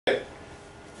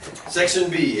Section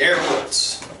B,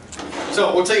 airports.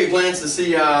 So we'll take a glance to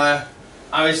see,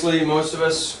 obviously most of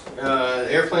us,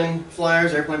 airplane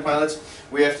flyers, airplane pilots,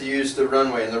 we have to use the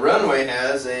runway. And the runway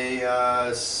has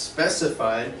a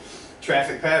specified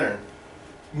traffic pattern.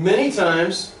 Many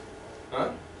times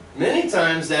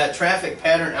that traffic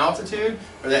pattern altitude,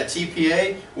 or that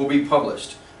TPA, will be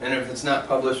published. And if it's not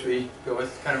published, we go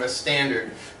with kind of a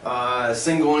standard.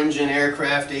 Single engine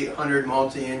aircraft 800,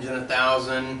 multi-engine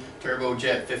 1000,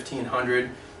 turbojet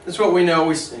 1500. That's what we know,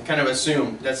 we kind of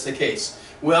assume that's the case.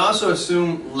 We also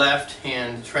assume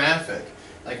left-hand traffic,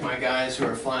 like my guys who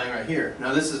are flying right here.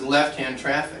 Now this is left-hand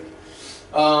traffic.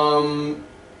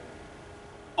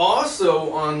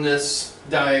 Also on this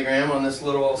diagram, on this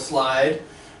little slide,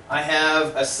 I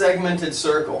have a segmented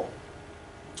circle.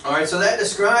 Alright, so that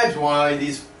describes why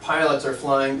these pilots are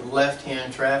flying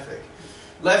left-hand traffic.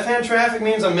 Left-hand traffic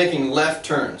means I'm making left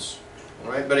turns.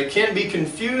 Alright, but it can be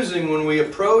confusing when we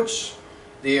approach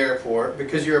the airport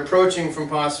because you're approaching from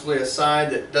possibly a side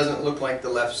that doesn't look like the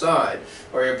left side.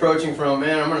 Or you're approaching from,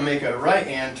 man, I'm going to make a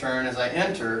right-hand turn as I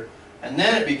enter, and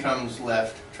then it becomes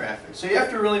left traffic. So you have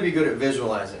to really be good at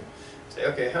visualizing. Say,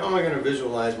 okay, how am I going to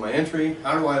visualize my entry?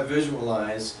 How do I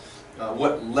visualize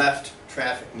what left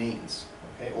traffic means?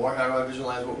 Okay, or how do I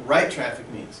visualize what right traffic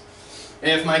means?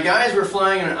 And if my guys were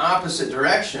flying in an opposite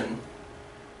direction,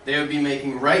 they would be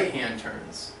making right-hand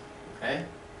turns. Okay?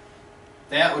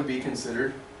 That would be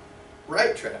considered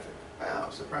right traffic. Wow,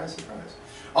 surprise, surprise.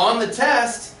 On the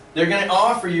test, they're going to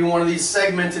offer you one of these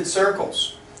segmented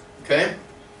circles. Okay?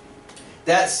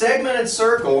 That segmented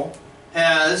circle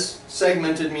has,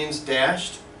 segmented means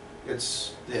dashed.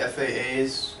 It's the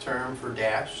FAA's term for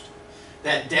dashed.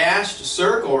 That dashed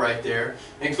circle right there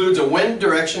includes a wind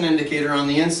direction indicator on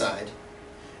the inside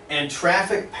and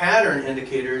traffic pattern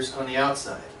indicators on the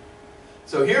outside.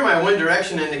 So here my wind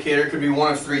direction indicator could be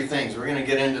one of three things. We're going to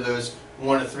get into those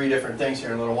one of three different things here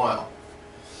in a little while.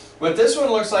 But this one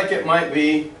looks like it might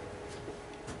be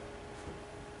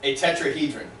a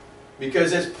tetrahedron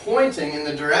because it's pointing in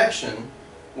the direction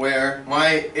where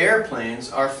my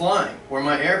airplanes are flying, where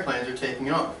my airplanes are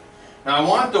taking off. Now I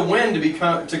want the wind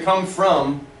to come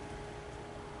from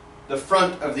the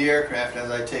front of the aircraft as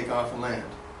I take off and land.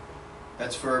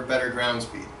 That's for better ground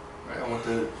speed. Right? I want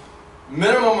the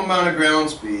minimum amount of ground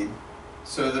speed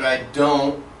so that I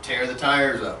don't tear the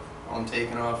tires up while I'm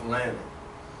taking off and landing.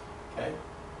 Okay?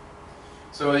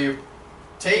 So you're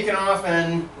taking off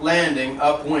and landing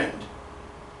upwind.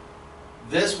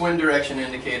 This wind direction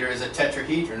indicator is a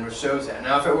tetrahedron, which shows that.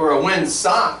 Now if it were a wind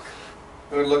sock,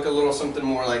 it would look a little something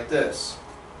more like this.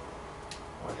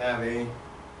 I would have a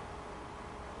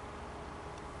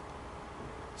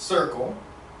circle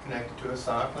connected to a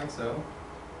sock like so,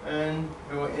 and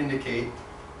it will indicate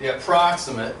the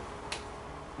approximate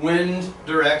wind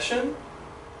direction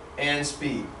and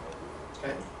speed.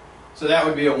 Okay? So that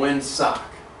would be a wind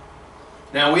sock.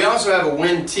 Now we also have a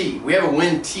wind T. We have a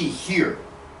wind T here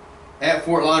at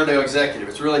Fort Lauderdale Executive.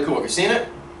 It's really cool. Have you seen it?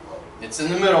 It's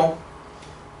in the middle.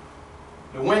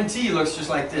 The wind T looks just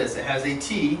like this. It has a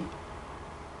T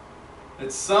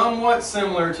that's somewhat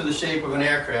similar to the shape of an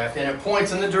aircraft, and it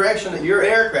points in the direction that your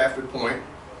aircraft would point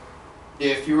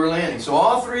if you were landing. So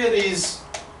all three of these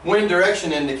wind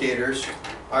direction indicators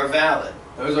are valid.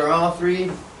 Those are all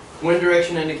three wind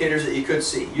direction indicators that you could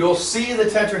see. You'll see the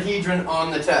tetrahedron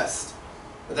on the test,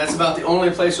 but that's about the only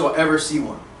place you'll ever see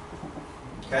one.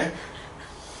 Okay?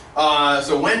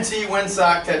 So wind T, wind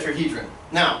sock, tetrahedron.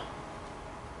 Now,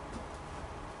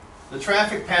 the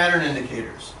traffic pattern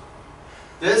indicators.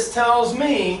 This tells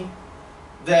me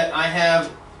that I have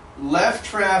left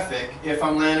traffic if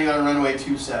I'm landing on runway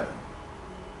 27.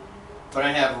 But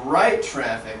I have right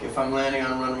traffic if I'm landing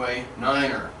on runway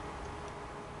 9er.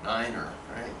 9er,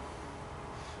 right?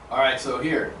 Alright, so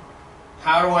here.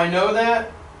 How do I know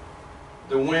that?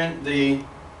 The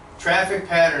traffic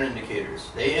pattern indicators.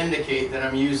 They indicate that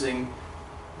I'm using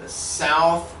the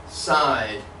south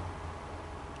side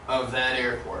of that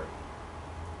airport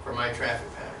for my traffic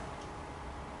pattern.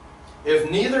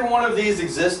 If neither one of these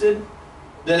existed,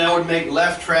 then I would make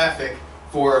left traffic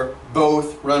for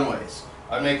both runways.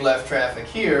 I'd make left traffic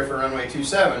here for runway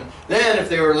 27. Then if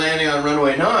they were landing on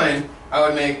runway 9, I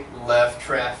would make left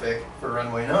traffic for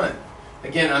runway 9.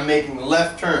 Again, I'm making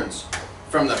left turns.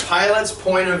 From the pilot's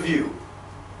point of view,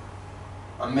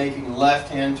 I'm making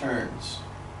left-hand turns.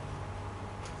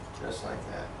 Just like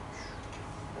that.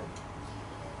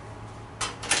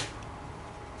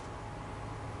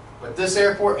 But this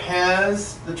airport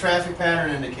has the traffic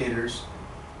pattern indicators,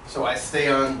 so I stay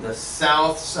on the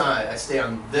south side. I stay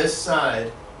on this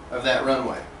side of that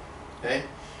runway. Okay?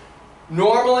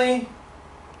 Normally,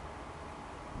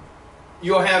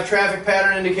 You'll have traffic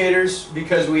pattern indicators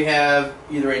because we have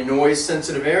either a noise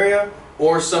sensitive area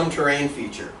or some terrain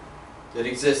feature that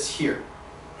exists here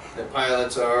that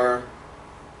pilots are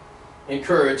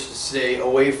encouraged to stay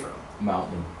away from.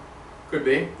 Mountain. Could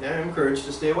be. Yeah, I'm encouraged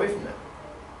to stay away from that.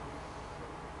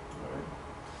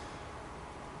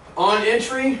 On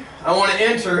entry, I want to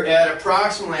enter at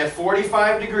approximately a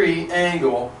 45-degree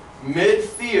angle,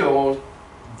 mid-field,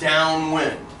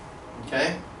 downwind.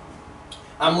 Okay?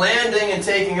 I'm landing and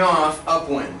taking off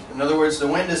upwind. In other words, the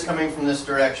wind is coming from this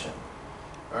direction.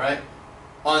 Alright?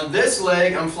 On this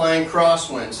leg, I'm flying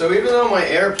crosswind. So even though my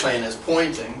airplane is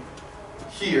pointing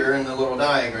here in the little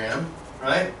diagram,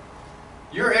 right?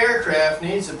 Your aircraft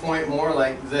needs to point more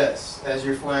like this as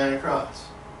you're flying across.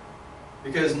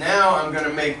 Because now I'm going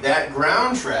to make that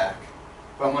ground track,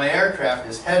 but my aircraft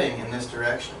is heading in this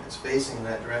direction. It's facing in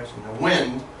that direction. The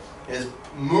wind is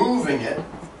moving it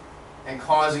and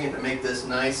causing it to make this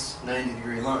nice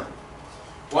 90-degree line.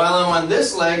 While I'm on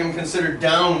this leg, I'm considered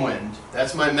downwind.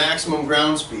 That's my maximum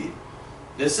ground speed.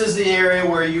 This is the area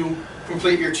where you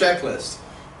complete your checklist.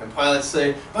 And pilots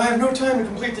say, I have no time to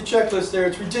complete the checklist there,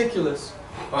 it's ridiculous.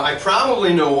 Well, I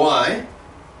probably know why.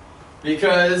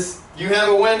 Because you have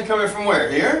a wind coming from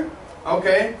where? Here?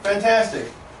 Okay,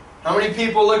 fantastic. How many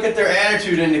people look at their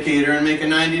attitude indicator and make a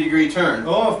 90-degree turn?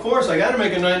 Oh, of course, I got to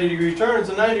make a 90-degree turn. It's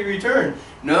a 90-degree turn.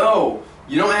 No,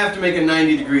 you don't have to make a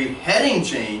 90-degree heading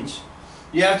change.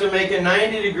 You have to make a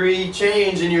 90-degree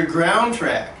change in your ground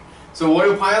track. So what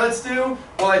do pilots do?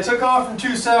 Well, I took off from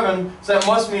 27, so that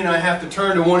must mean I have to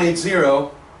turn to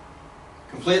 180.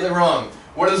 Completely wrong.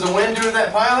 What does the wind do to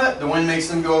that pilot? The wind makes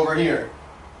them go over here.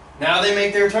 Now they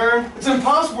make their turn. It's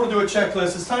impossible to do a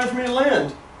checklist. It's time for me to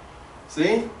land.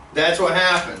 See? That's what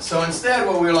happens. So instead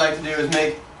what we like to do is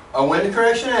make a wind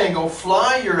correction angle,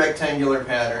 fly your rectangular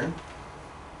pattern,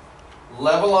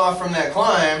 level off from that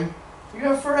climb. You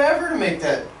have forever to make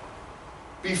that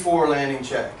before landing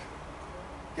check.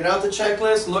 Get out the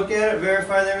checklist, look at it,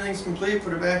 verify that everything's complete,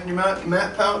 put it back in your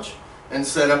map pouch, and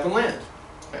set up and land.